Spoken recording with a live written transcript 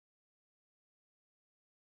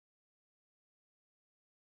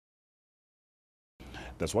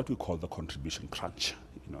there's what we call the contribution crunch.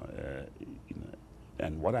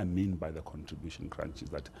 And what I mean by the contribution crunch is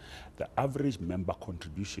that the average member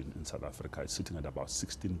contribution in South Africa is sitting at about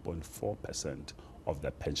 16.4% of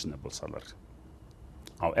their pensionable salary.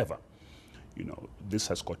 However, this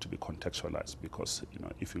has got to be contextualized because,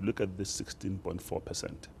 if you look at this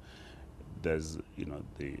 16.4%, there's,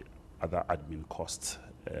 the other admin costs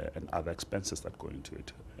and other expenses that go into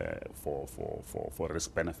it for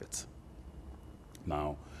risk benefits.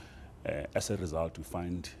 Now, as a result, we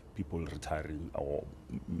find people retiring or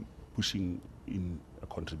pushing in a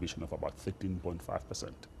contribution of about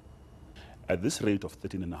 13.5%. At this rate of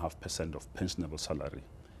 13.5% of pensionable salary,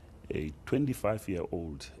 a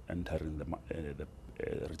 25-year-old entering the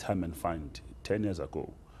retirement fund 10 years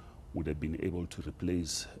ago would have been able to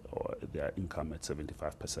replace their income at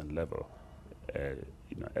 75% level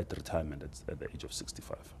at retirement at the age of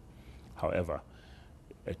 65. However,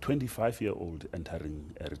 a 25-year-old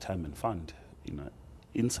entering a retirement fund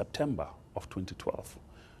in September of 2012,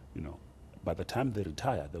 by the time they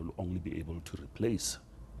retire, they will only be able to replace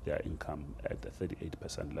their income at the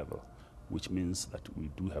 38% level, which means that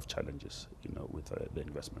we do have challenges with the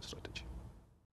investment strategy.